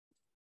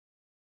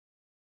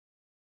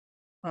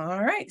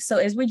All right, so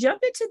as we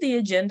jump into the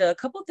agenda, a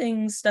couple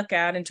things stuck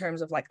out in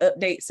terms of like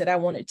updates that I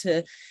wanted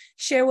to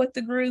share with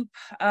the group.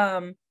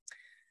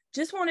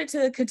 Just wanted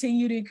to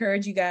continue to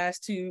encourage you guys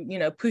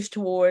to, push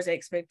towards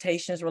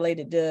expectations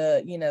related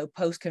to,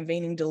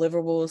 post-convening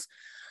deliverables.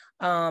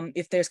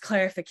 If there's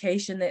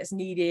clarification that's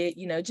needed,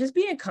 just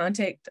be in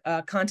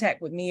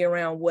contact with me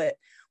around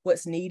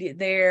what's needed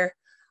there.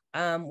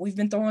 We've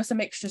been throwing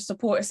some extra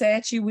supports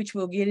at you, which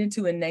we'll get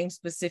into and name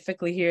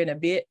specifically here in a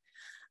bit.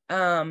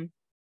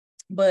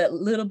 But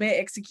little bit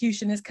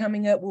execution is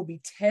coming up. We'll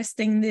be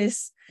testing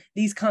these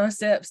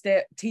concepts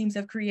that teams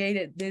have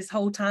created this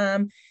whole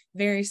time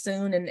very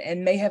soon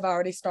and may have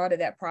already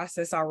started that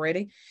process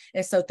already.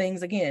 And so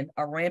things, again,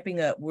 are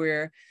ramping up.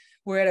 We're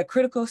at a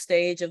critical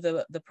stage of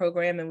the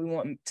program, and we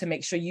want to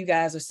make sure you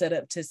guys are set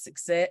up to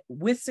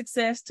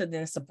success to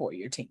then support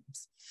your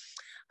teams.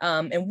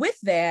 And with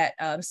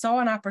that, saw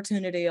an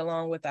opportunity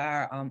along with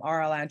our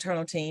RLI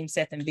internal team,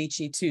 Seth and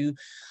Vici, to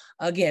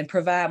again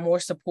provide more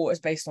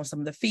supports based on some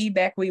of the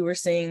feedback we were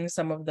seeing,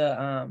 some of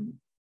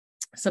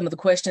the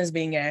questions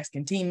being asked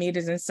in team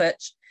meetings and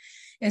such.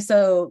 And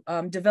so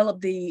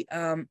developed the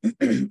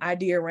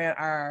idea around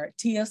our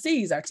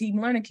TLCs, our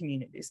team learning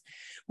communities,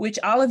 which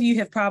all of you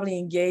have probably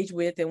engaged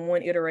with in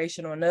one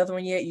iteration or another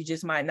one yet. You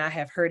just might not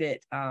have heard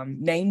it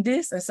named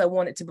this. And so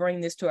wanted to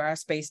bring this to our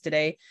space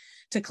today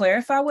to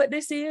clarify what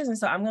this is. And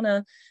so I'm going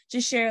to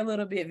just share a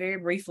little bit very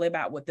briefly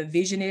about what the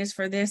vision is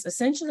for this.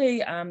 Essentially,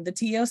 the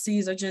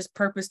TLCs are just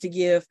purposed to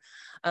give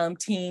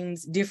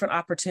teams different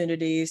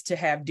opportunities to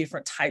have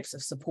different types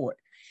of support.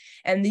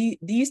 And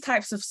these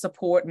types of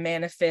support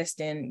manifest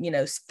in,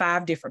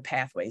 5 different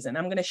pathways. And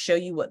I'm going to show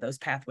you what those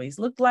pathways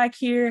look like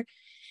here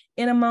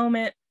in a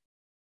moment.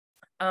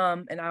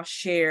 And I'll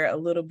share a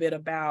little bit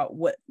about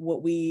what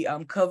we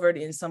covered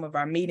in some of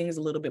our meetings,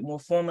 a little bit more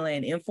formally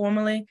and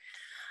informally.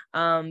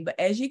 But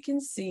as you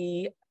can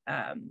see,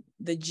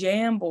 the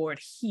Jamboard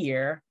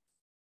here.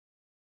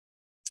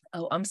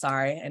 Oh, I'm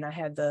sorry. And I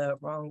had the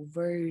wrong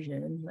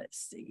version. Let's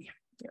see.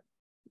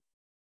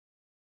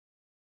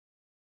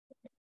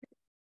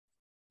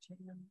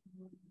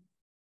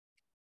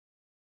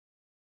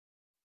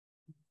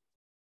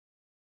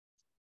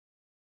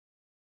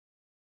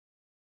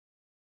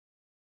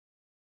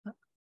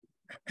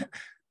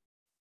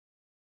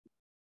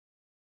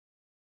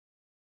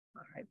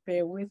 All right,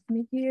 bear with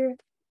me here.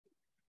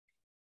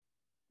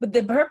 But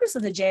the purpose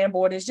of the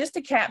Jamboard is just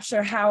to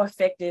capture how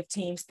effective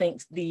teams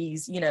think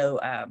these,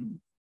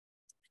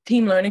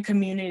 team learning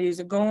communities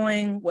are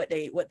going, what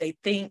they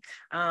think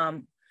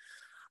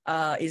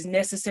is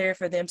necessary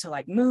for them to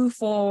like move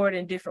forward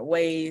in different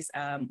ways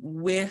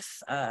with,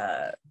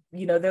 their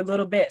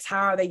little bits.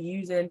 How are they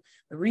using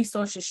the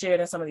resources shared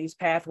in some of these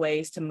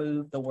pathways to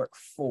move the work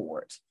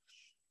forward?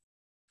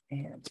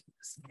 And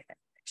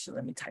actually,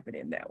 let me type it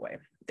in that way.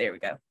 There we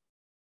go.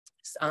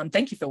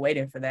 Thank you for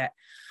waiting for that.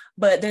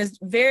 But it's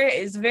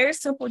a very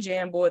simple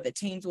Jamboard that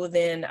teams will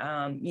then,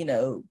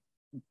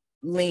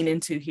 lean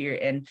into here.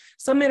 And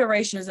some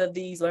iterations of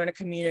these learner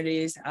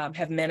communities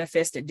have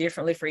manifested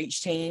differently for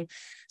each team.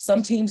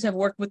 Some teams have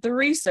worked with the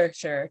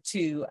researcher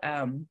to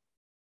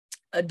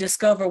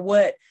discover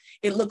what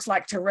it looks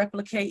like to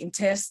replicate and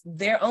test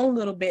their own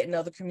little bit in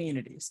other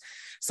communities.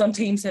 Some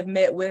teams have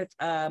met with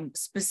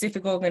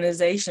specific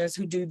organizations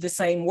who do the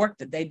same work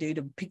that they do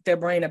to pick their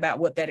brain about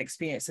what that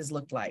experience has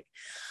looked like.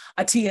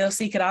 A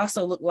TLC could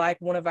also look like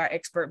one of our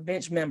expert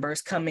bench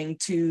members coming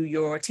to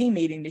your team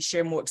meeting to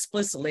share more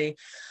explicitly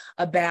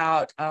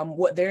about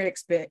what their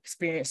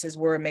experiences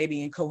were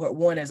maybe in cohort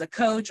 1 as a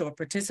coach or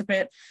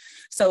participant.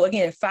 So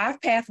again,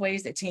 5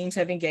 pathways that teams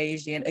have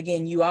engaged in.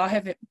 Again, you all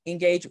have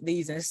engaged with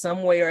these in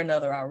some way or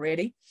another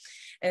already.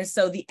 And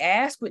so the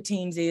ask with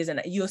teams is,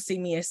 and you'll see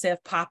me and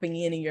Seth popping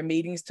in your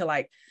meetings to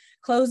like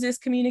close this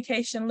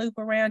communication loop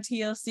around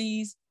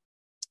TLCs.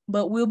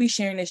 But we'll be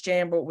sharing this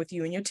Jamboard with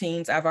you and your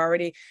teams. I've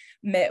already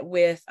met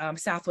with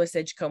Southwest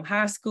Edgecombe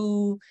High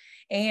School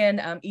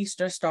and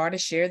Eastern Star to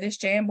share this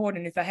Jamboard.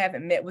 And if I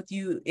haven't met with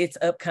you, it's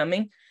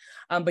upcoming,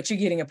 but you're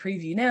getting a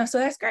preview now. So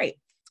that's great.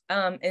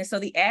 And so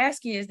the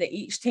ask is that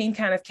each team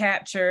kind of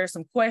capture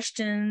some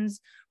questions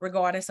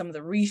regarding some of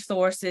the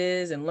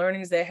resources and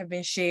learnings that have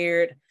been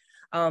shared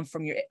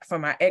from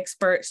our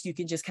experts. You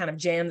can just kind of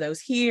jam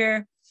those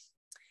here.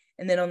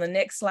 And then on the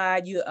next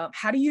slide,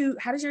 how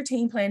does your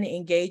team plan to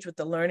engage with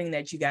the learning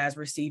that you guys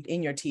received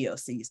in your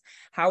TLCs?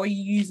 How are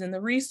you using the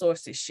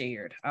resources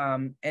shared?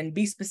 And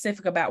be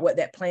specific about what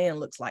that plan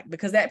looks like,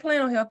 because that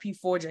plan will help you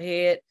forge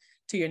ahead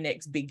to your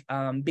next big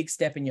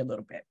step in your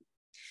little bit.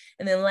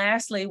 And then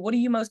lastly, what are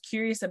you most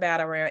curious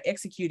about around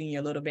executing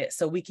your little bit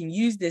so we can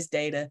use this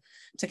data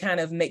to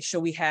kind of make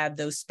sure we have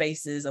those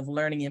spaces of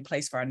learning in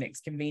place for our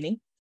next convening?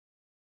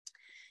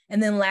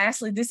 And then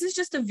lastly, this is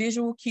just a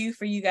visual cue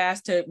for you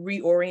guys to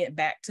reorient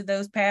back to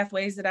those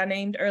pathways that I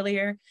named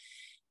earlier.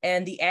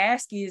 And the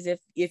ask is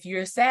if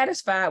you're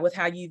satisfied with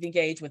how you've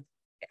engaged with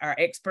our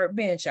expert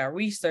bench, our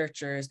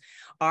researchers,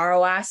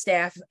 ROI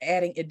staff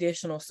adding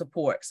additional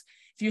supports,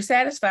 If you're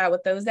satisfied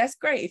with those, that's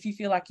great. If you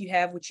feel like you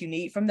have what you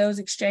need from those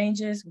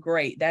exchanges,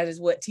 great. That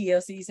is what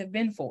TLCs have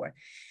been for.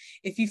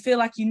 If you feel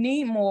like you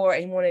need more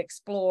and want to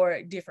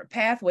explore different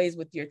pathways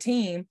with your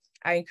team,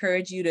 I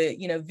encourage you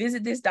to,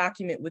 visit this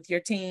document with your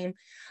team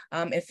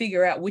and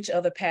figure out which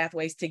other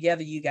pathways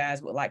together you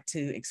guys would like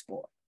to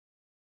explore.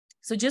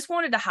 So just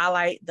wanted to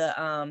highlight the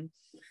team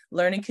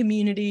learning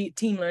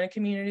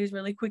communities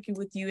really quickly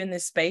with you in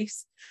this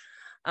space.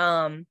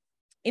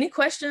 Any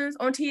questions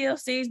on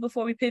TLCs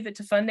before we pivot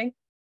to funding?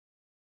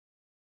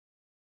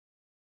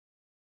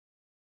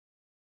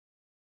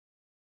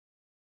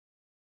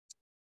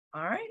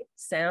 All right,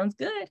 sounds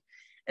good.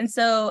 And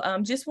so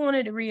just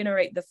wanted to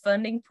reiterate the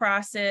funding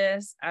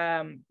process.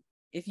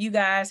 If you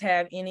guys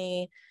have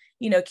any,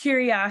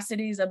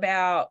 curiosities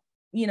about,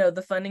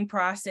 the funding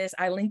process,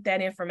 I linked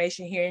that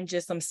information here in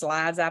just some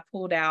slides I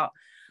pulled out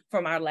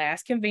from our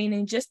last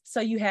convening, just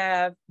so you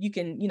can,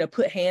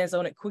 put hands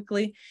on it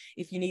quickly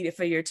if you need it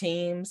for your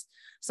teams.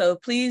 So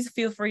please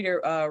feel free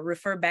to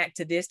refer back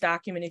to this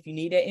document if you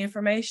need that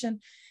information.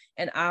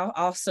 And I'll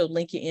also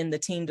link it in the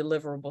team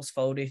deliverables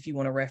folder if you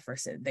want to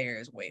reference it there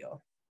as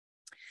well.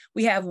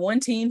 We have one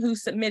team who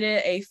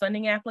submitted a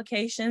funding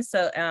application.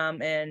 So,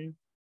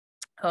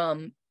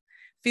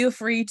 feel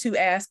free to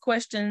ask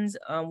questions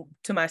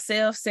to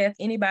myself, Seth,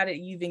 anybody that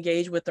you've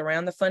engaged with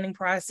around the funding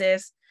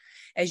process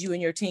as you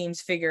and your teams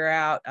figure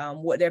out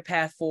what their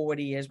path forward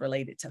is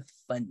related to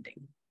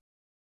funding.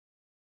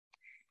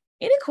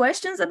 Any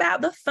questions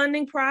about the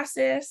funding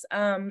process?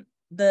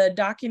 The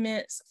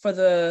documents for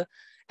the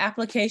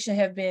application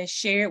have been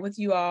shared with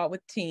you all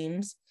with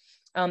teams.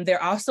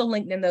 They're also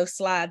linked in those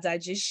slides I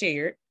just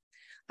shared.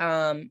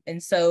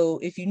 And so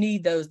if you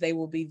need those, they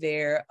will be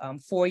there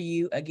for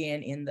you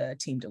again in the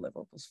team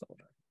deliverables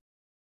folder.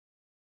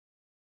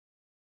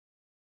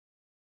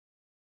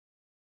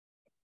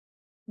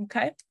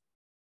 Okay.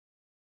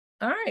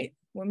 All right,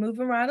 we're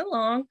moving right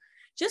along.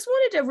 Just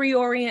wanted to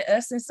reorient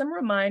us and some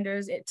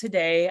reminders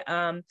today.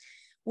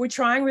 We're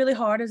trying really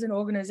hard as an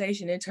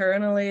organization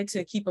internally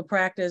to keep a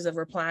practice of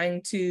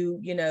replying to,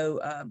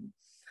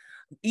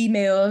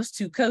 emails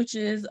to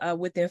coaches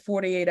within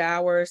 48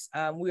 hours.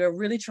 We are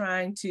really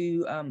trying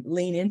to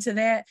lean into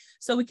that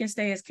so we can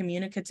stay as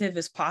communicative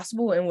as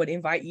possible, and would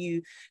invite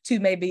you to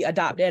maybe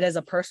adopt that as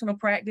a personal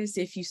practice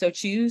if you so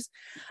choose.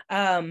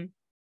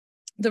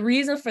 The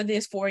reason for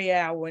this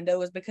 48-hour window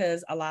is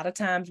because a lot of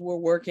times we're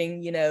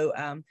working,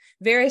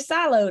 very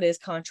siloed as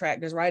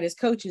contractors, right? As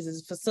coaches,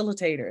 as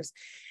facilitators.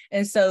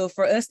 And so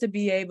for us to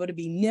be able to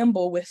be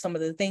nimble with some of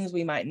the things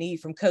we might need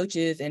from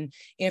coaches and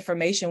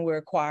information we're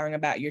acquiring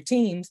about your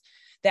teams,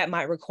 that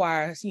might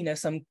require,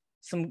 some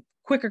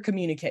quicker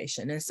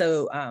communication. And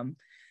so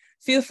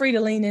feel free to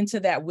lean into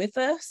that with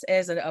us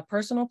as a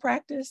personal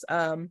practice.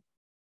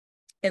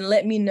 And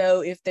let me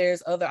know if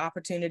there's other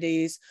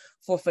opportunities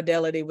for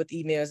fidelity with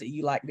emails that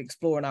you like to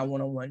explore in our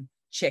one-on-one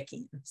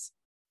check-ins.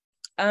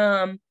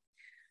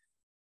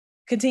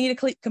 Continue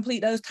to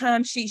complete those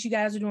timesheets. You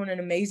guys are doing an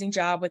amazing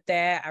job with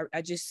that.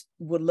 I just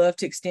would love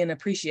to extend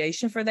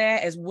appreciation for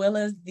that, as well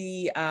as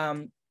the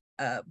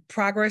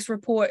progress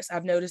reports.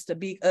 I've noticed a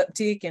big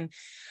uptick in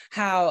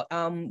how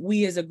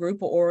we as a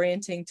group are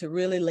orienting to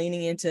really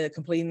leaning into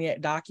completing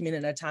that document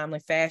in a timely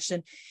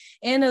fashion.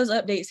 And those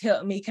updates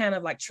help me kind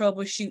of like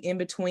troubleshoot in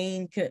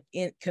between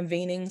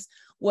convenings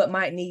what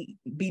might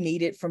be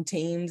needed from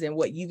teams and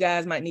what you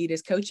guys might need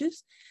as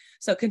coaches.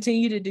 So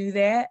continue to do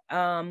that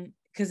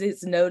because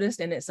it's noticed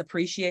and it's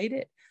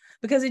appreciated,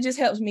 because it just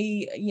helps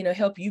me,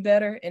 help you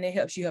better, and it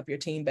helps you help your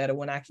team better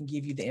when I can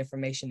give you the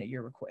information that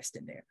you're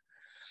requesting there.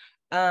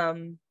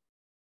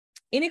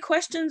 Any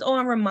questions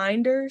on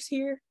reminders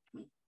here?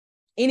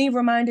 Any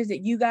reminders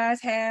that you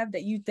guys have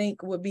that you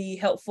think would be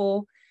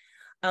helpful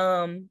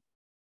to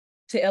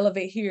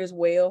elevate here as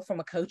well from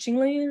a coaching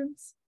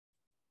lens?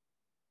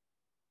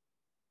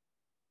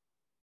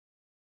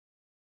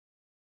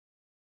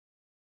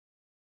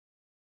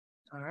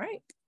 All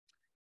right.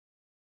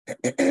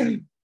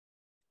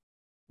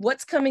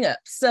 What's coming up?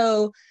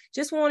 So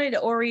just wanted to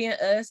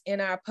orient us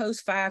in our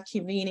post-5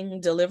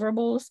 convening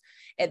deliverables.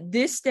 At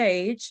this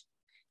stage,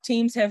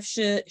 teams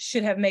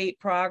should have made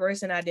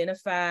progress and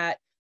identified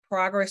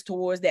progress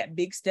towards that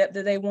big step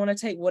that they want to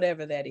take,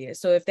 whatever that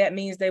is. So if that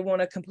means they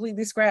want to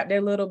completely scrap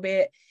their little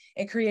bit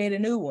and create a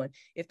new one,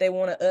 if they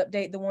want to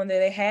update the one that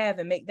they have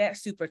and make that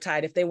super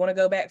tight, if they want to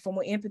go back for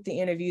more empathy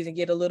interviews and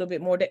get a little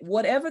bit more,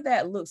 whatever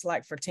that looks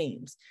like for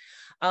teams,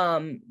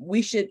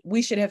 we should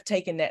have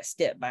taken that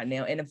step by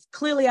now and have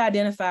clearly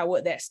identified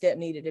what that step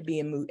needed to be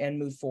and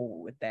move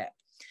forward with that.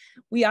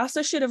 We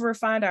also should have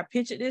refined our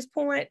pitch at this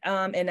point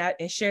and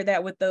share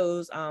that with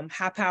those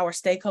high power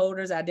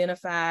stakeholders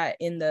identified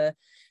in the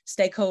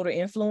stakeholder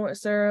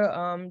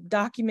influencer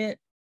document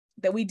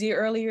that we did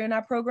earlier in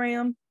our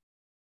program.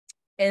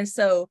 And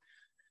so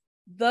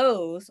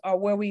those are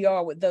where we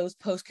are with those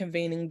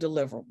post-convening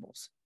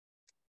deliverables.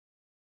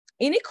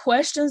 Any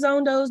questions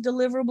on those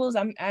deliverables?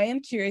 I am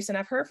curious, and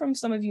I've heard from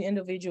some of you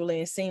individually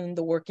and seen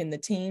the work in the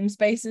team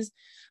spaces,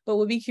 but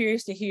would be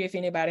curious to hear if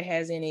anybody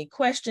has any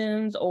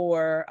questions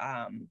or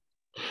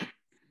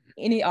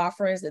any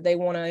offerings that they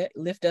want to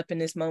lift up in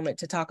this moment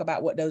to talk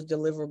about what those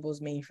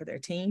deliverables mean for their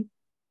team?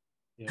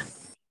 Yeah.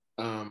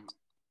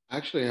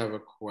 Actually, I have a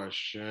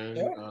question.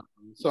 Sure.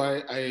 So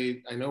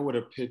I know what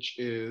a pitch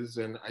is,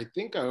 and I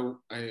think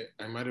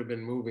I might have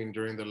been moving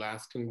during the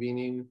last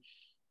convening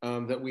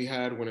that we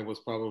had when it was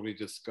probably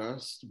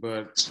discussed,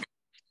 but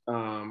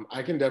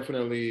I can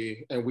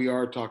definitely, and we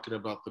are talking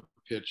about the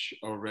pitch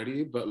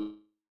already, but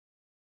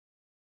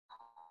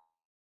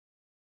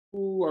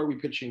who are we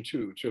pitching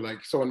to? To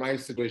like, so in my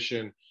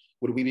situation,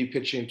 would we be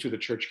pitching to the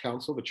church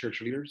council, the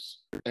church leaders,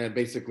 and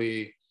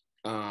basically,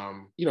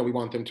 we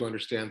want them to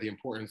understand the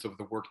importance of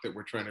the work that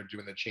we're trying to do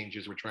and the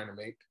changes we're trying to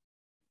make.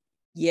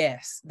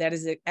 Yes, that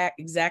is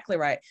exactly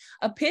right.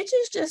 A pitch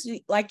is just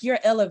like your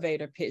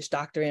elevator pitch,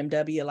 Dr.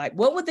 MW. Like,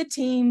 what would the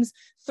team's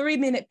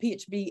 3-minute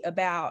pitch be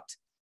about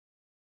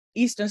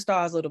Eastern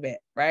Stars a little bit,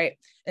 right?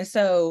 And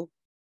so,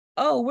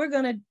 oh, we're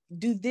going to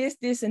do this,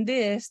 this, and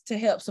this to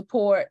help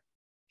support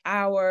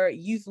our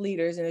youth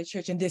leaders in the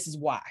church, and this is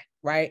why,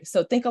 right?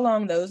 So think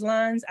along those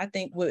lines. I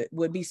think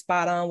would be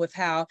spot on with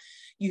how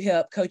you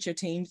help coach your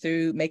team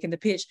through making the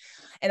pitch.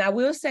 And I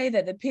will say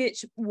that the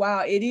pitch,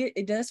 while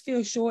it does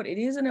feel short, it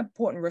is an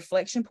important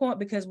reflection point,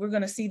 because we're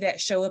going to see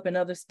that show up in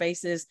other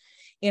spaces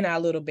in our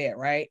little bit,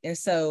 right? And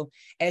so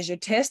as you're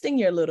testing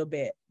your little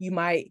bit, you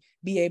might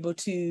be able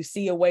to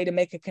see a way to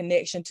make a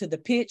connection to the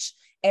pitch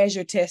as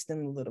you're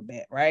testing a little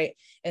bit, right?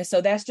 And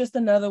so that's just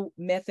another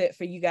method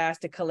for you guys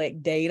to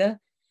collect data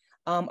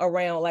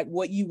around like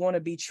what you want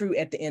to be true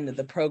at the end of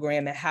the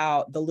program and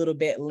how the little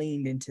bit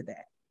leaned into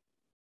that.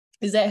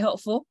 Is that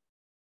helpful?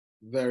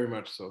 Very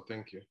much so.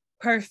 Thank you.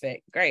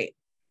 Perfect. Great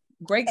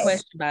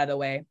question, by the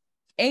way.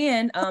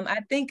 And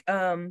I think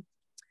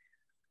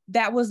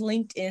that was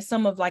linked in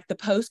some of like the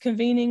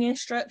post-convening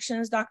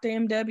instructions, Dr.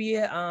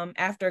 MW,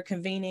 after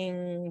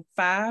convening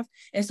 5.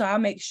 And so I'll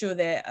make sure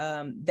that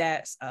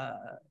that's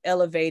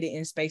elevated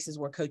in spaces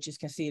where coaches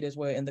can see it as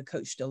well in the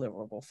coach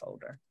deliverable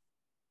folder.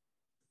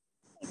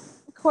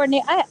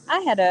 Courtney, I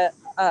had a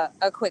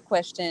quick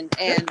question,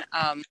 and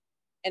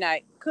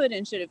I could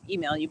and should have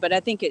emailed you, but I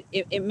think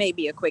it may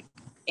be a quick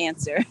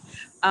answer.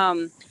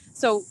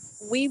 So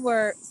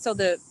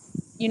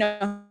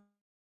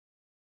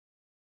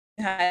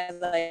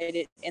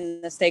highlighted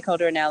in the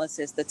stakeholder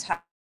analysis, the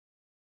top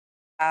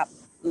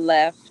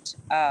left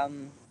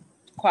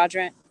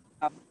quadrant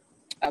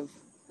of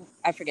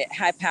I forget,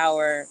 high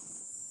power,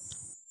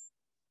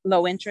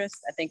 low interest.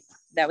 I think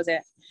that was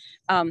it.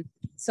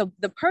 So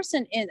the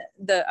person in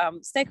the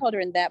stakeholder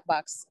in that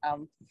box,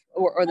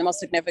 or the most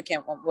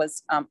significant one,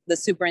 was the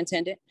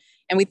superintendent.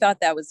 And we thought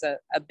that was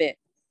a bit,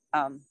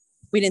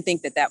 we didn't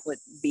think that would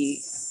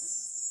be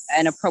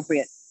an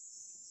appropriate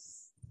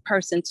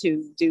person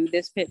to do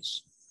this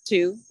pitch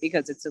to,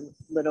 because it's a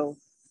little,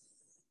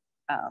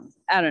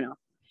 I don't know.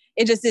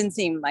 It just didn't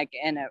seem like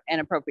an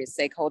appropriate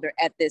stakeholder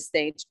at this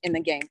stage in the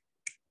game.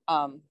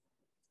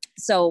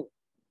 So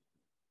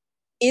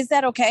is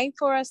that okay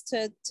for us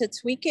to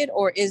tweak it,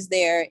 or is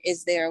there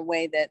a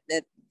way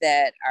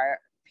that our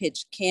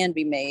pitch can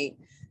be made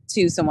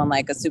to someone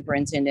like a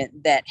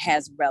superintendent that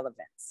has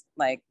relevance?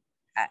 Like,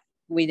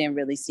 we didn't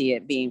really see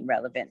it being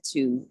relevant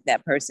to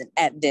that person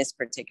at this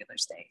particular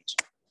stage.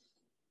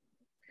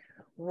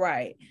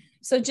 Right.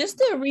 So just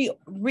to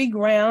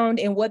reground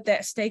in what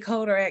that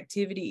stakeholder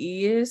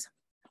activity is,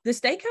 the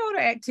stakeholder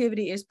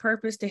activity is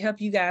purposed to help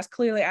you guys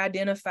clearly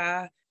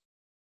identify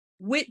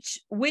which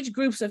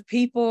groups of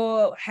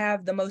people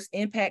have the most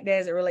impact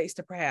as it relates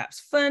to perhaps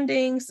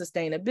funding,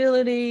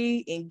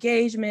 sustainability,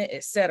 engagement,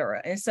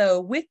 etc. And so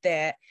with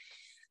that,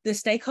 the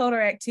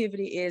stakeholder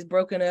activity is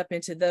broken up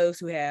into those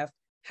who have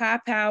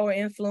high power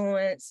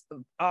influence,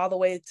 all the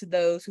way to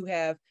those who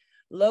have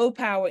low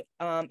power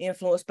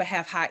influence, but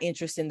have high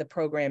interest in the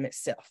program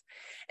itself.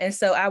 And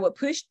so I would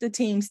push the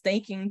team's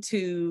thinking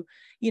to,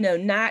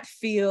 not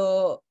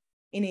feel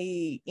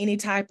any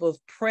type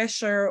of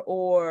pressure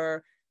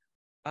or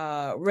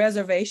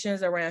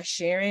reservations around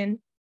sharing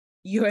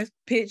your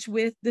pitch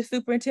with the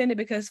superintendent,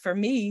 because for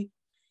me,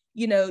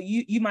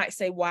 you might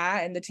say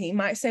why, and the team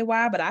might say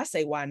why, but I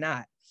say why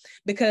not?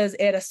 Because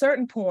at a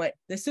certain point,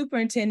 the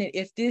superintendent,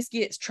 if this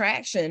gets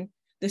traction,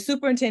 the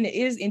superintendent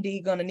is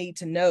indeed going to need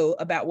to know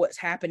about what's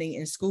happening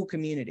in school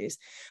communities,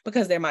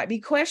 because there might be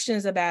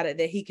questions about it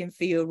that he can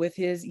field with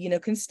his,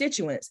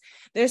 constituents.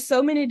 There's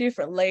so many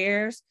different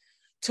layers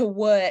to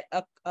what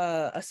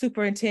a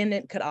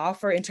superintendent could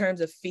offer in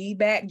terms of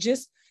feedback,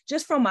 just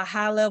from a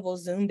high level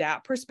zoomed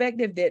out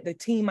perspective that the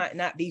team might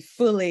not be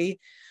fully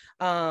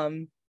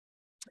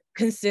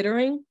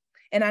considering.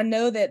 And I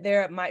know that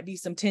there might be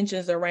some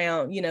tensions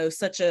around,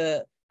 such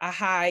a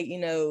high,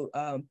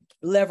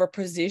 lever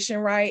position,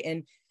 right?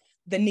 And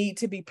the need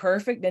to be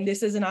perfect. And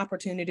this is an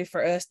opportunity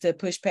for us to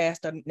push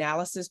past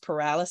analysis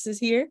paralysis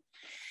here.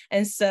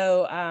 And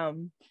so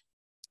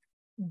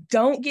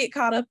don't get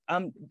caught up.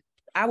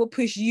 I would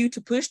push you to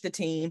push the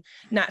team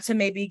not to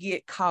maybe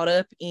get caught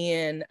up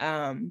in,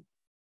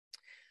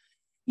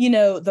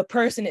 the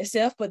person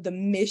itself, but the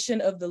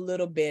mission of the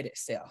little bit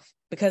itself.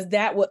 because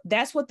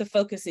that's what the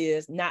focus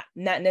is, not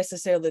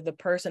necessarily the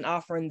person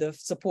offering the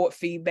support,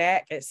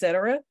 feedback,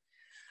 etc.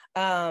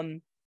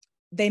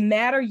 They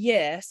matter,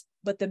 yes,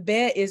 but the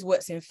bet is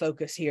what's in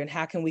focus here, and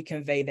how can we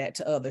convey that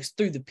to others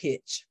through the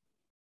pitch.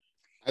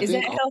 Is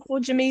that helpful,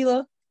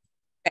 Jamila?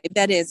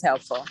 That is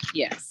helpful.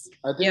 Yes.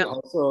 I think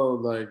also,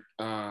 like,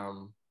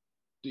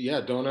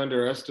 don't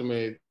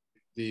underestimate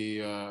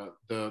the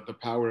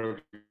power of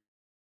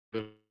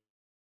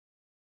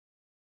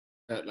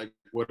that. Like,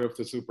 what if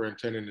the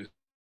superintendent is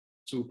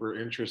super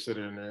interested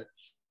in it?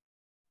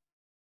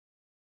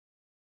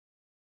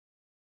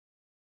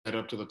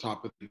 Up to the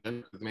top of the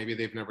event, because maybe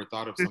they've never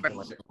thought of something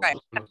like that. Right.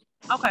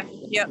 Okay.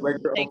 Yeah.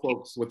 Regular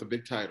folks with a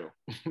big title.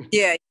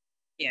 Yeah.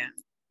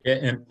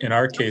 In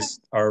our case,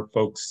 our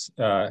folks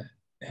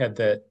had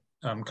that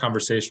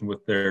conversation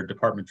with their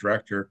department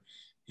director.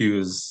 He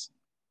was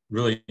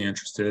really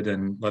interested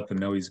and let them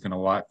know he's going to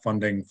allot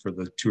funding for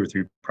the 2 or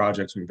 3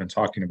 projects we've been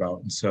talking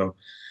about. And so,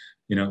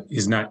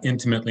 he's not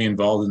intimately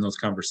involved in those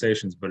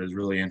conversations, but is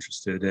really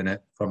interested in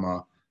it from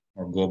a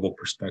more global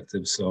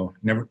perspective. So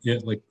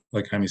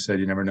like Jaime said,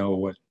 you never know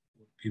what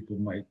people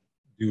might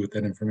do with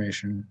that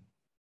information.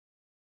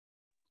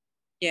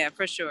 Yeah,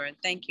 for sure.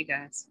 Thank you,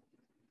 guys.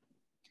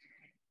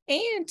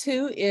 And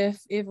too,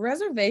 if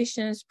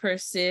reservations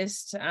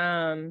persist,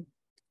 Jamila,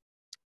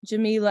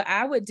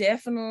 I would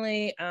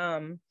definitely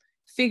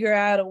figure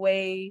out a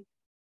way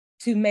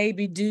to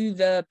maybe do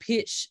the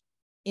pitch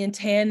in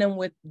tandem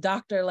with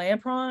Dr.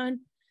 Lampron,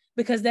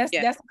 because that's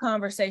a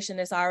conversation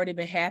that's already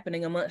been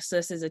happening amongst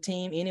us as a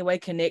team anyway,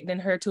 connecting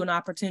her to an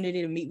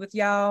opportunity to meet with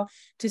y'all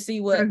to see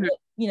what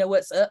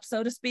what's up,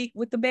 so to speak,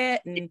 with the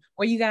bet and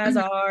where you guys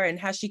are and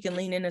how she can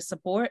lean in and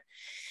support.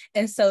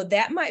 And so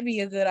that might be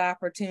a good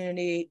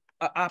opportunity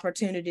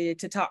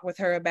to talk with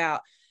her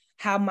about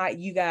how might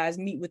you guys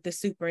meet with the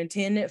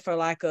superintendent for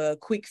like a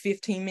quick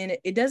 15-minute.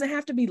 It doesn't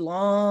have to be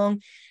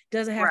long,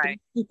 doesn't have to be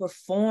super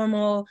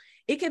formal.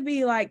 It could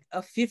be like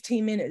a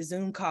 15-minute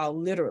Zoom call,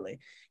 literally.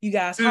 You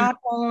guys hop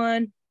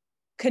on,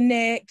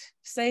 connect,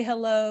 say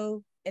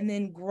hello, and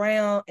then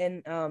ground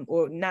and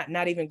or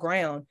not even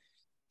ground.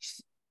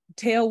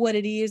 Tell what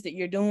it is that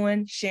you're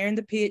doing, sharing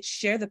the pitch,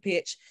 share the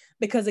pitch.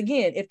 Because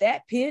again, if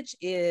that pitch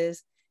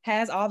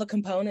has all the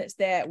components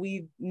that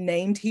we've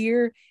named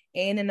here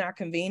and in our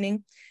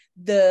convening,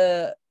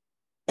 the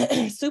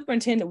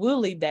superintendent will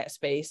leave that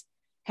space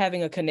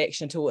having a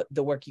connection to what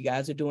the work you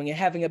guys are doing and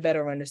having a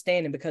better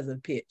understanding because of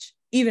the pitch,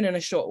 even in a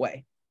short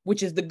way,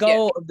 which is the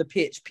goal of the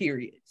pitch,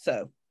 period.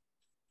 So.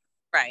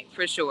 Right,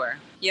 for sure.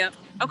 Yep.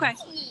 Okay.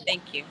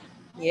 Thank you.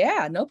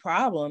 Yeah, no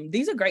problem.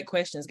 These are great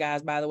questions,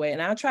 guys, by the way.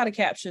 And I'll try to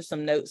capture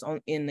some notes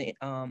on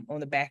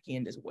the back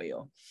end as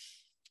well,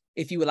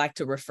 if you would like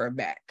to refer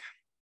back.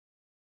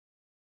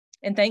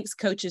 And thanks,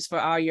 coaches, for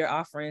all your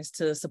offerings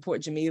to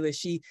support Jamila.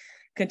 She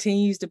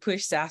continues to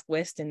push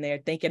Southwest in their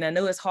thinking. I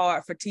know it's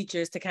hard for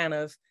teachers to kind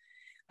of,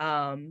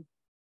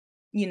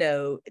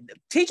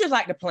 teachers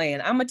like to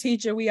plan. I'm a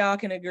teacher. We all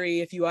can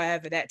agree. If you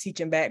have that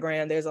teaching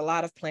background, there's a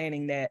lot of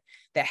planning that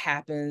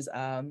happens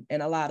and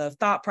a lot of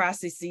thought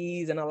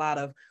processes and a lot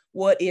of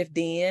what if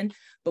then,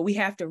 but we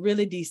have to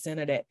really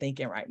decenter that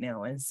thinking right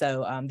now. And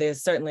so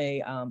there's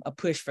certainly a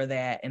push for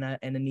that and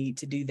a need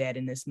to do that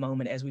in this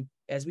moment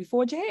as we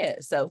forge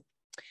ahead. So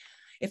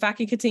if I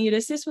can continue to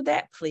assist with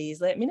that, please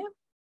let me know.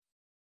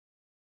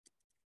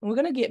 We're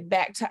going to get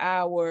back to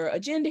our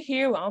agenda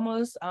here.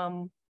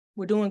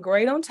 We're doing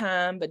great on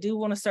time, but do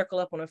want to circle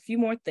up on a few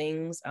more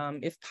things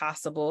if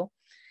possible.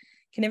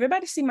 Can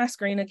everybody see my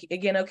screen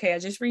again? Okay, I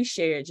just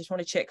reshared. Just want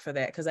to check for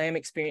that because I am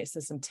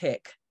experiencing some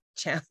tech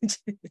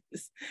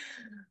challenges.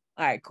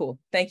 All right, cool.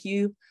 Thank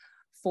you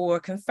for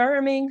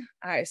confirming.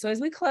 All right, so as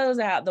we close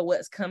out the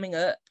what's coming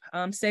up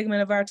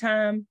segment of our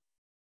time,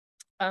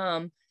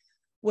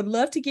 would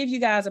love to give you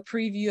guys a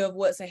preview of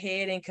what's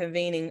ahead in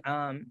convening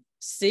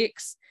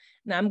 6.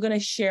 Now I'm going to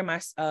share my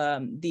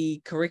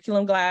the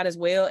curriculum guide as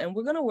well, and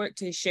we're going to work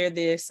to share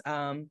this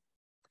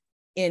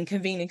in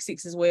convening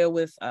 6 as well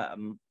with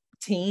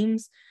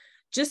teams,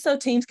 just so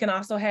teams can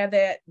also have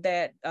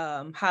that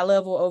high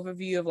level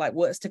overview of like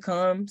what's to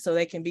come, so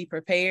they can be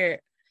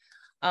prepared.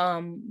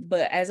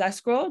 But as I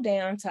scroll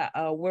down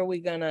to where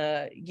we're going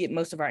to get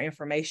most of our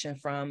information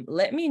from,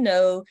 let me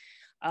know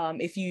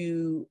if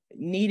you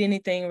need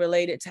anything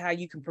related to how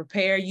you can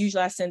prepare.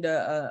 Usually I send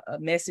a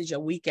message a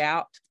week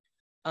out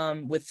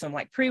with some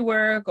like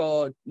pre-work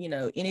or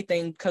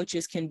anything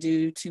coaches can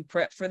do to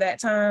prep for that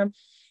time.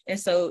 And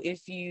so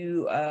if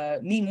you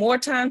need more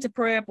time to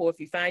prep, or if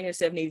you find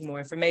yourself needing more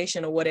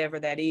information or whatever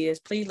that is,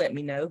 please let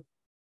me know.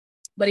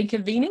 But in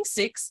convening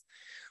 6,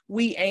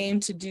 we aim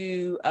to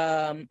do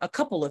a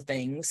couple of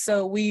things.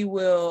 So we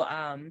will,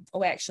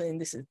 actually, and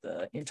this is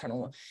the internal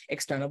one,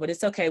 external, but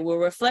it's okay. We'll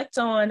reflect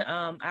on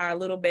our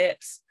little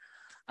bets.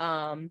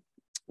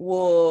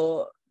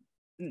 We'll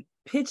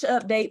pitch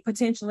update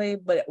potentially,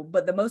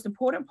 but the most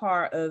important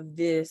part of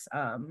this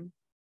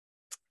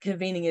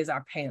convening is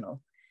our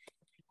panel.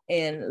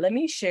 And let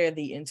me share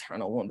the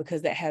internal one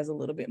because that has a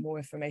little bit more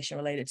information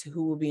related to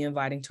who we'll be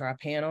inviting to our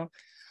panel.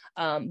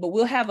 But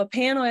we'll have a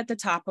panel at the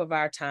top of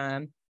our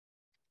time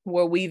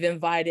where we've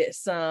invited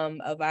some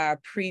of our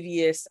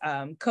previous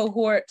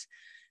cohort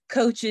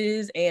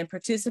coaches and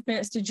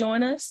participants to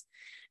join us.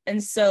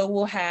 And so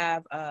we'll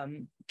have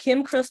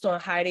Kim, Crystal,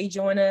 and Heidi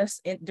join us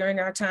during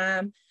our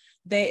time.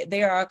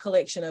 They are a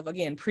collection of,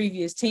 again,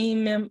 previous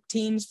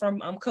teams from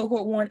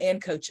cohort 1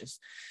 and coaches.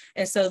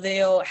 And so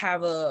we'll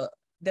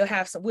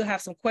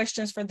have some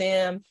questions for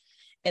them.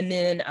 And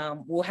then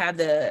we'll have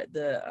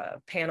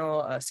the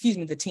panel,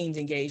 the teams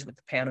engaged with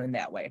the panel in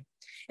that way.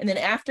 And then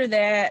after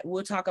that,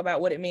 we'll talk about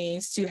what it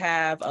means to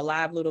have a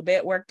live little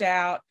bet worked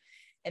out.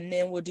 And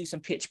then we'll do some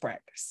pitch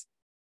practice.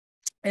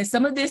 And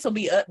some of this will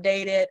be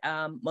updated.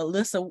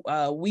 Melissa,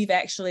 we've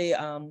actually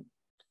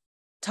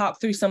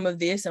talked through some of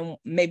this and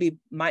maybe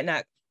might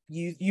not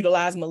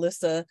utilize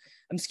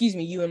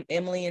you and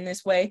Emily in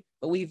this way,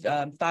 but we've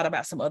thought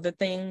about some other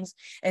things.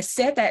 And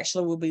Seth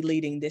actually will be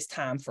leading this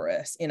time for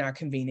us in our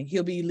convening.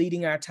 He'll be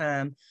leading our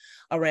time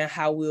around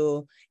how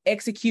we'll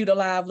execute a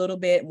live little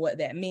bit, what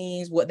that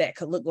means, what that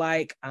could look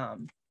like.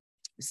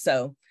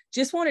 So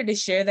just wanted to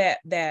share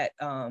that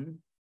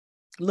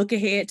look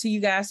ahead to you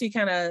guys so you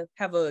kind of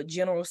have a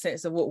general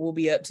sense of what we'll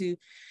be up to.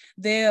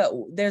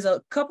 There's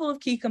a couple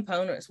of key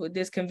components with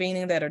this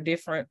convening that are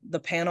different. The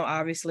panel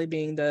obviously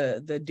being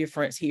the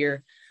difference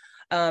here.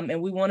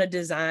 And we want to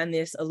design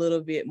this a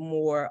little bit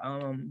more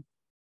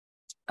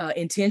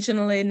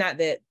intentionally, not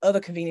that other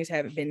convenings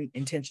haven't been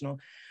intentional,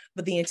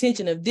 but the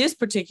intention of this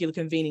particular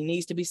convening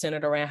needs to be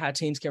centered around how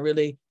teams can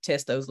really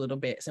test those little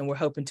bits. And we're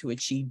hoping to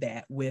achieve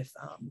that with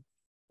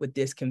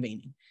this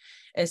convening.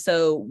 And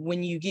so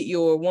when you get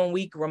your 1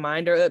 week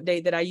reminder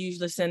update that I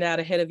usually send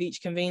out ahead of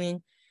each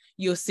convening,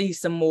 you'll see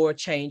some more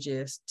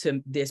changes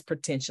to this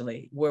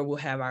potentially, where we'll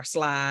have our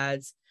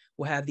slides,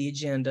 we'll have the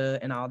agenda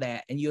and all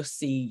that, and you'll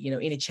see,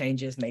 any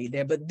changes made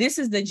there. But this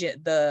is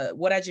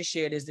what I just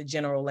shared is the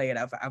general layout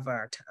of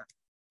our time.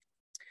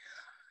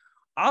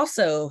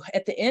 Also,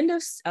 at the end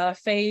of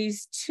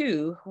phase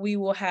 2, we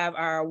will have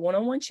our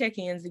one-on-one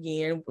check-ins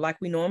again, like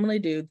we normally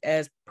do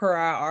as per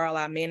our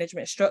RLI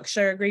management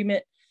structure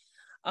agreement.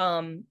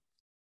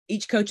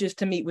 Each coach is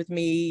to meet with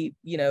me,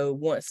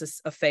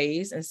 once a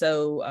phase. And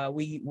so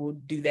we will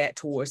do that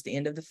towards the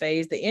end of the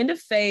phase. The end of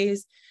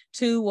phase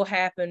 2 will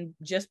happen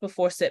just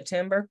before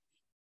September.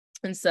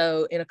 And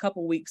so in a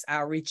couple of weeks,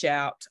 I'll reach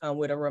out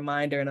with a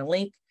reminder and a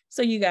link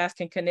so you guys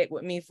can connect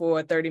with me for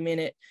a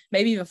 30-minute,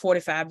 maybe even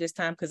 45 this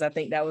time, because I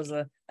think that was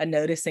a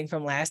noticing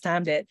from last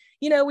time that,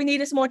 we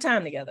needed some more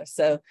time together.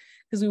 So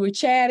because we were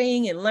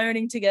chatting and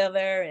learning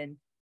together and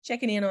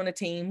checking in on the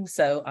team.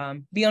 So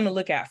be on the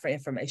lookout for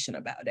information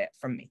about that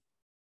from me.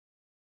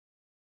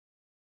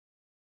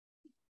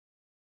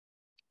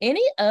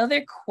 Any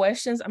other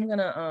questions? I'm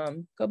gonna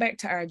go back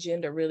to our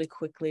agenda really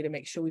quickly to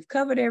make sure we've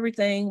covered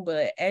everything.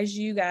 But as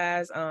you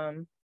guys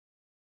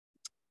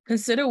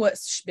consider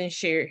what's been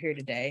shared here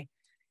today,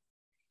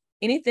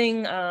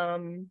 anything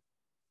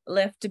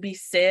left to be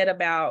said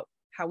about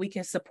how we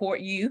can support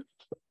you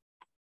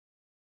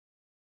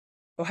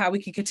or how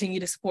we can continue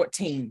to support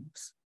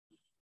teams?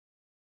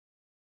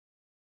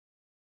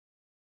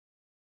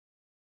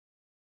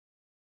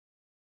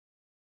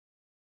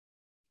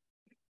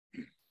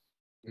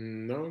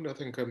 No,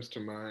 nothing comes to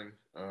mind.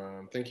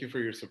 Thank you for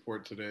your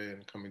support today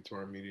and coming to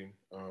our meeting.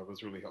 It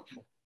was really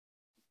helpful.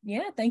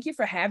 Yeah, thank you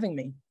for having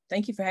me.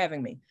 Thank you for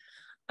having me.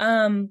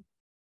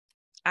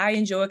 I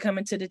enjoy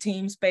coming to the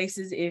team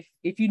spaces.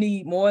 If you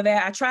need more of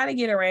that, I try to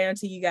get around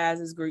to you guys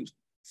as groups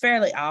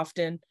fairly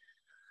often.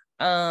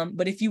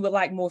 But if you would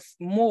like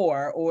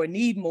more or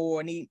need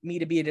me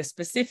to be at a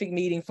specific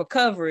meeting for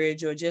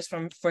coverage or just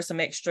for some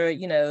extra,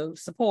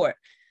 support,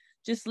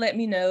 just let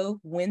me know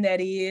when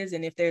that is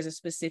and if there's a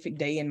specific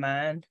day in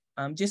mind,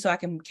 just so I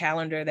can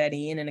calendar that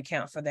in and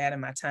account for that in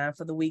my time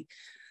for the week,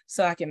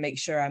 so I can make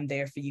sure I'm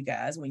there for you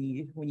guys when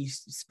you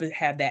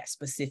have that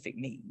specific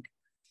need.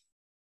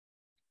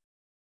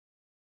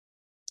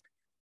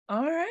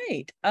 All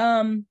right.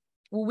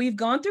 Well, we've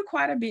gone through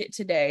quite a bit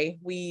today.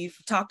 We've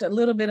talked a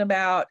little bit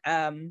about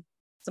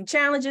some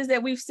challenges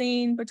that we've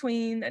seen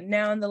between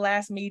now and the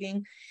last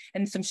meeting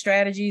and some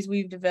strategies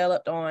we've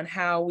developed on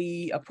how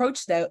we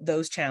approach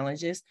those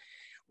challenges.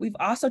 We've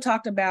also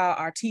talked about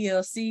our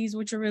TLCs,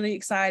 which are really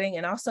exciting,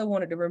 and also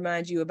wanted to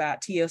remind you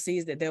about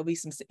TLCs, that there'll be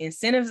some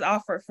incentives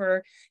offered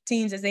for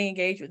teams as they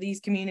engage with these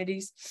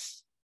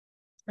communities.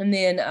 And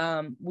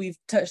then we've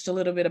touched a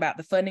little bit about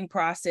the funding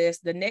process.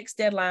 The next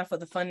deadline for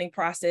the funding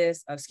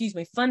process,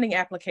 funding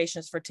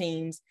applications for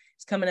teams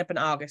is coming up in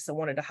August. So I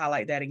wanted to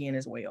highlight that again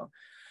as well.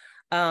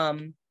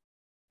 And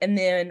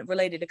then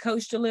related to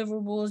coach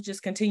deliverables,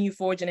 just continue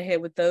forging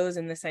ahead with those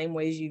in the same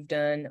ways you've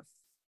done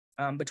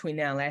between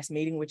now and last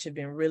meeting, which have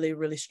been really,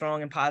 really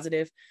strong and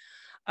positive.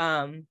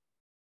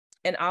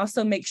 And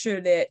also make sure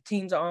that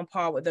teams are on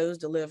par with those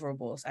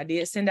deliverables. I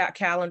did send out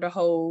calendar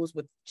holds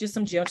with just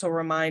some gentle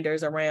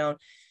reminders around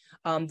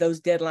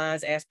those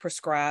deadlines as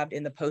prescribed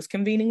in the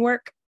post-convening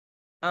work.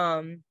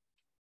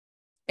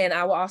 And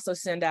I will also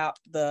send out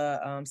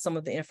some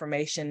of the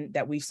information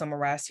that we've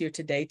summarized here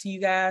today to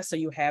you guys, so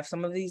you have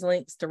some of these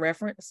links to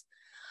reference.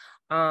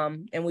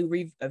 And we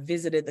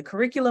revisited the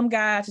curriculum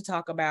guide to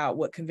talk about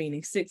what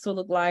convening 6 will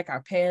look like,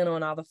 our panel,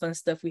 and all the fun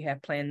stuff we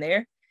have planned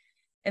there.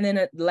 And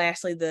then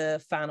lastly,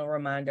 the final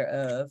reminder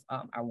of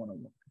our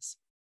one-on-ones.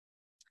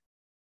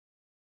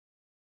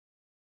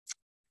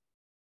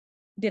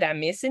 Did I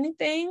miss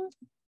anything?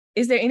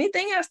 Is there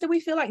anything else that we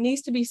feel like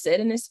needs to be said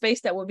in this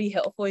space that would be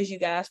helpful as you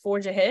guys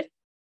forge ahead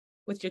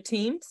with your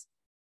teams?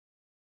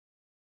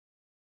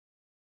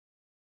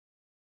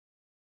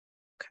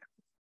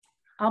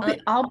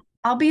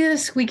 I'll be the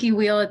squeaky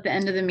wheel at the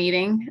end of the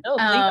meeting.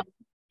 Oh,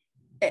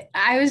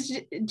 I was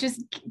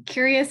just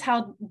curious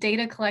how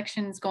data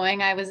collection is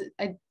going. I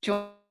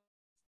joined.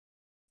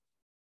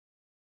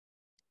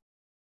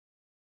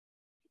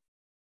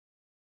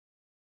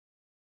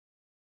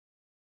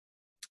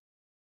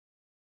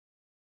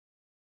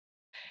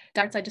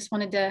 Darts, I just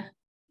wanted to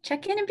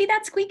check in and be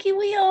that squeaky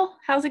wheel.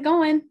 How's it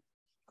going?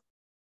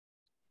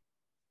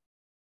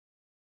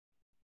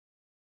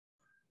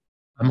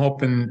 I'm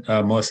hoping,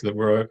 Melissa, that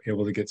we're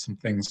able to get some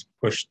things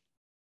pushed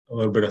a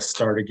little bit of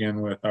start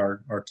again with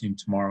our team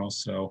tomorrow.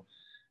 So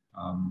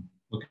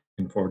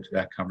looking forward to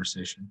that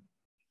conversation.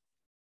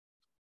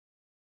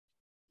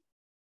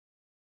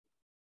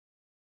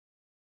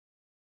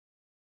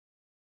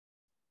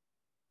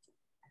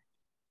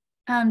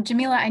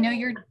 Jamila, I know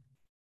you're,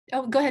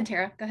 oh, go ahead,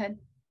 Tara, go ahead.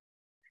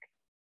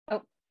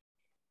 Oh,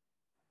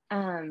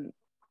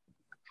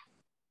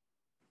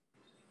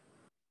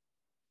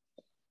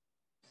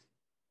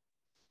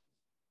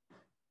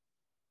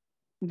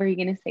 what were you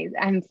going to say?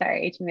 I'm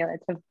sorry, Jamila,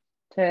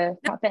 to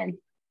pop in.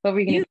 What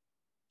were you going to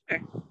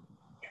say?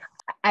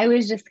 I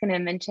was just going to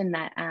mention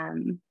that I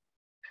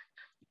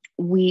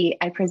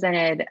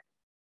presented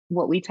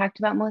what we talked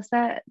about,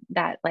 Melissa,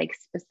 that like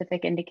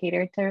specific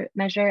indicator to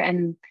measure,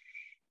 and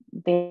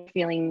they're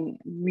feeling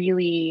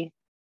really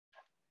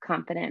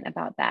confident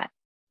about that,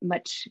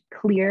 much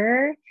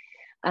clearer.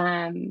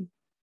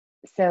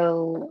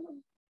 So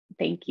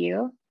thank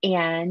you.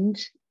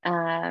 And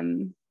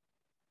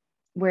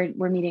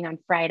we're meeting on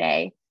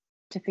Friday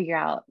to figure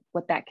out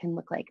what that can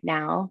look like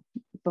now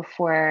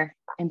before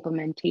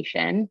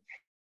implementation.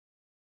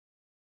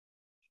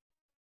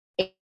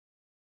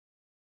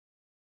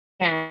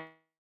 And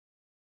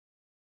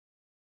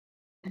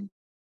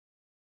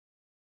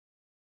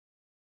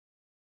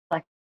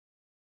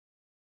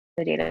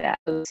the data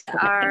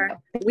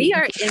we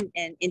are in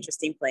an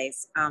interesting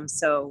place.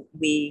 So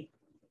we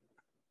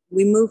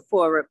move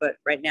forward, but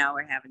right now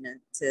we're having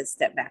to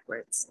step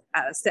backwards,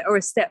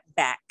 step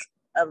back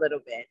a little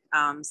bit.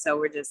 So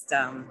we're just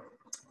kind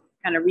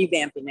of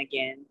revamping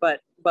again.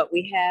 But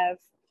we have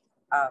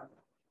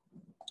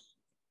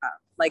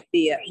like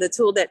the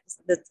tool that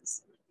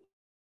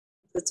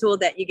the tool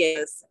that you gave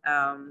us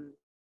in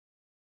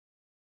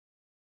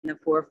the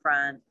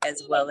forefront,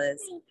 as well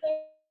as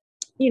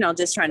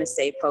just trying to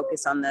stay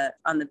focused on the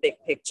big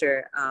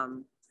picture.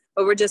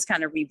 But we're just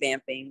kind of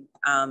revamping,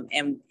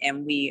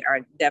 and we are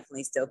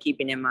definitely still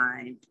keeping in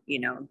mind, the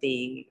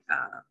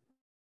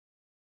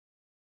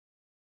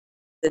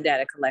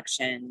data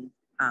collection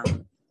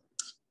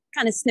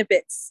kind of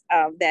snippets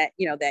that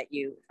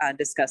you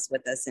discussed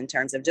with us in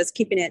terms of just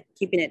keeping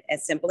it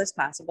as simple as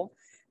possible,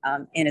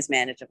 and as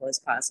manageable as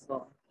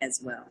possible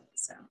as well.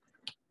 So,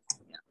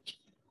 yeah.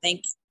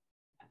 Thanks.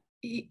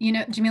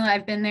 Jamila,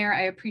 I've been there.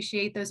 I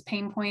appreciate those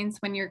pain points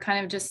when you're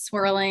kind of just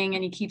swirling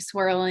and you keep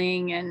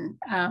swirling, and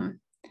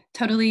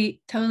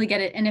totally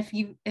get it. And if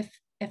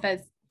a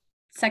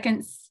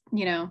second,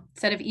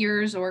 set of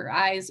ears or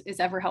eyes is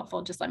ever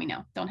helpful, just let me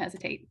know. Don't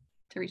hesitate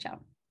to reach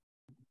out.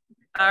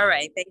 All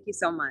right. Thank you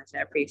so much. I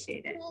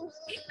appreciate it. All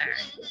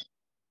right.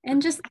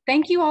 And just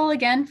thank you all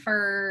again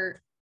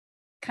for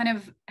kind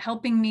of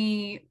helping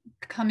me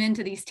come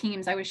into these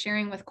teams. I was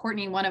sharing with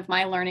Courtney, one of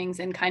my learnings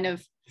and kind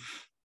of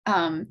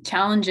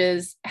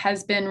challenges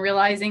has been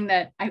realizing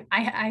that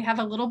I have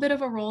a little bit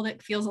of a role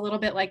that feels a little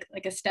bit like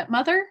a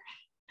stepmother.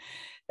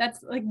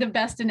 That's like the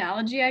best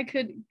analogy I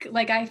could,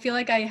 I feel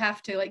like I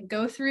have to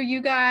go through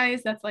you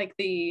guys. That's like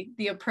the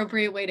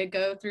appropriate way to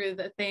go through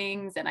the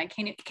things. And I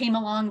came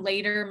along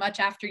later, much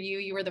after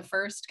you were the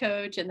first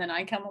coach, and then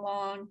I come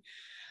along.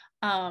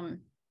 And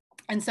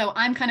so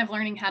I'm kind of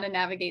learning how to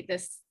navigate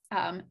this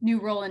new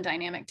role and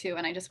dynamic too.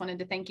 And I just wanted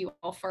to thank you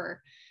all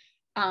for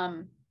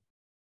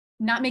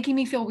not making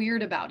me feel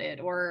weird about it,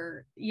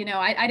 or,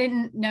 I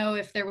didn't know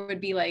if there would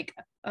be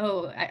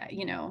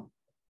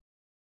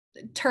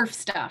turf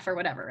stuff or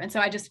whatever. And so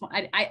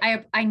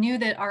I knew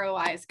that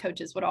ROI's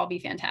coaches would all be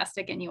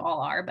fantastic, and you all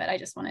are, but I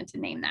just wanted to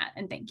name that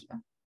and thank you.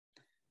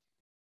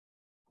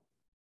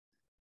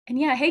 And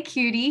yeah, hey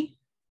cutie.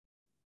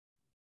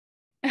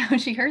 Oh,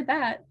 she heard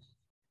that.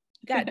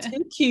 We got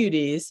 2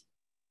 cuties.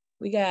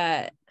 We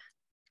got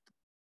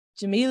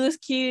Jamila's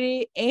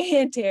cutie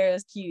and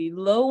Tara's cutie,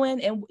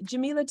 Lowen. And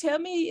Jamila, tell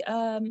me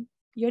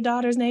your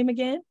daughter's name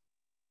again.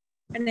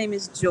 Her name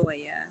is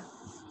Joya.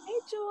 Hey,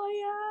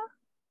 Joya.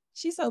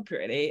 She's so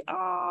pretty.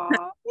 Oh,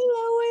 hey,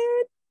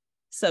 Lowen.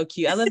 So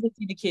cute. I love to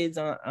see the kids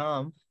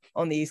on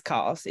these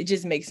calls. It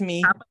just makes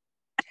me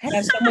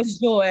have so much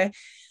joy.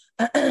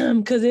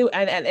 because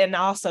and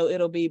also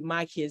it'll be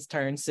my kids'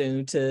 turn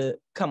soon to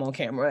come on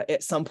camera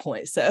at some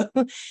point. So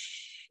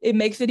it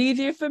makes it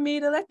easier for me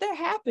to let that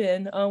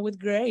happen with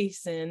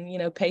grace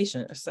and,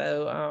 patience.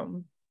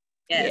 So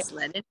yes,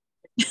 let it.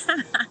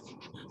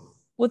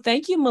 Well,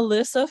 thank you,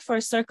 Melissa, for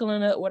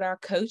circling up with our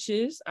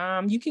coaches.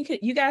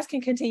 You guys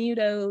can continue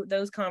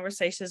those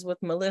conversations with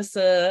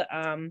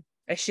Melissa,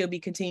 as she'll be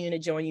continuing to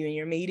join you in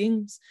your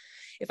meetings.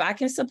 If I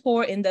can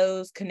support in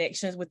those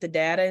connections with the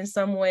data in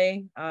some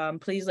way,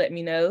 please let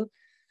me know.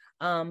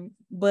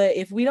 But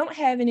if we don't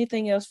have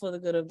anything else for the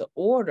good of the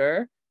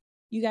order,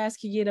 you guys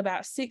can get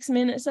about 6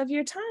 minutes of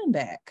your time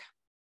back,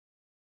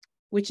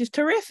 which is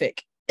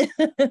terrific.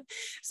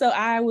 So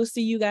I will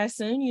see you guys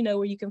soon. You know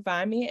where you can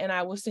find me, and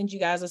I will send you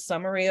guys a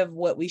summary of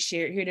what we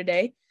shared here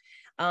today.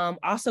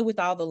 Also with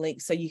all the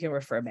links so you can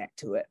refer back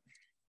to it.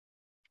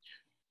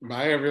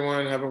 Bye,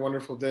 everyone. Have a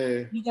wonderful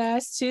day. You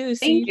guys too.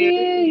 Thank you.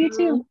 You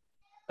too.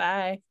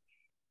 Bye.